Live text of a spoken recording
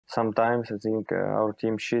sometimes I think our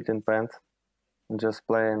team shit in pants and just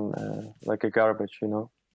playing like a garbage, you know.